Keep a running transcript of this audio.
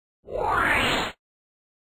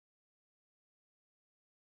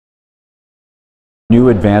New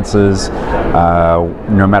advances,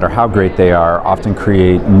 no matter how great they are, often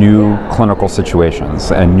create new clinical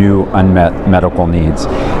situations and new unmet medical needs.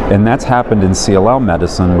 And that's happened in CLL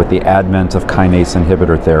medicine with the advent of kinase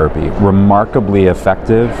inhibitor therapy. Remarkably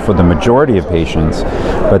effective for the majority of patients,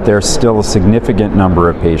 but there's still a significant number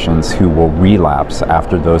of patients who will relapse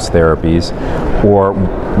after those therapies or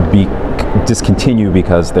discontinue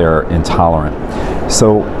because they're intolerant.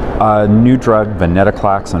 So a new drug,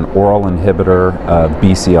 Venetoclax, an oral inhibitor of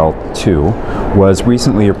BCL2, was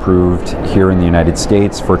recently approved here in the United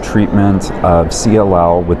States for treatment of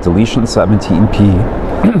CLL with deletion 17p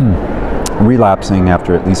relapsing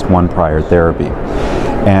after at least one prior therapy.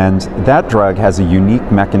 And that drug has a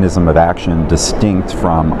unique mechanism of action distinct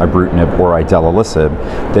from ibrutinib or idelalisib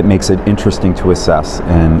that makes it interesting to assess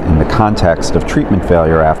in the context of treatment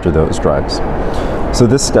failure after those drugs. So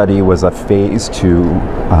this study was a phase 2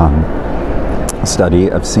 study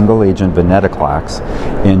of single-agent Venetoclax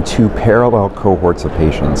in 2 parallel cohorts of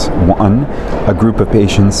patients. One, a group of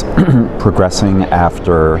patients progressing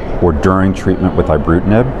after or during treatment with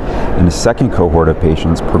ibrutinib, and a second cohort of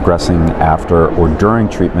patients progressing after or during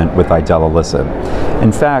treatment with idelalisib.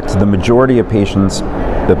 In fact, the majority of patients,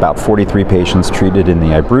 about 43 patients treated in the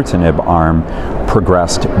ibrutinib arm,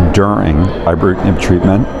 progressed during ibrutinib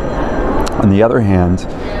treatment. On the other hand,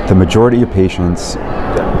 the majority of patients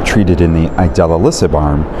treated in the idelalisib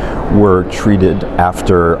arm were treated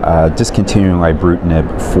after discontinuing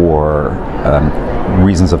ibrutinib for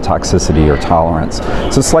reasons of toxicity or tolerance.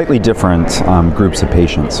 So slightly different groups of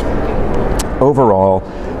patients. Overall,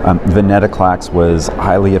 Venetoclax was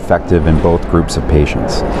highly effective in both groups of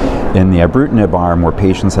patients. In the ibrutinib arm, where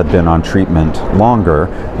patients had been on treatment longer,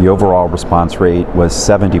 the overall response rate was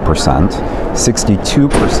 70%,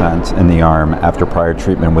 62% in the arm after prior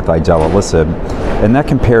treatment with idelalisib, and that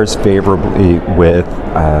compares favorably with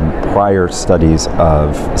prior studies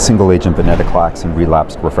of single-agent Venetoclax in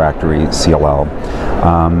relapsed refractory CLL,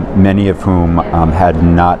 many of whom had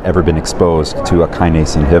not ever been exposed to a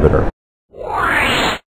kinase inhibitor.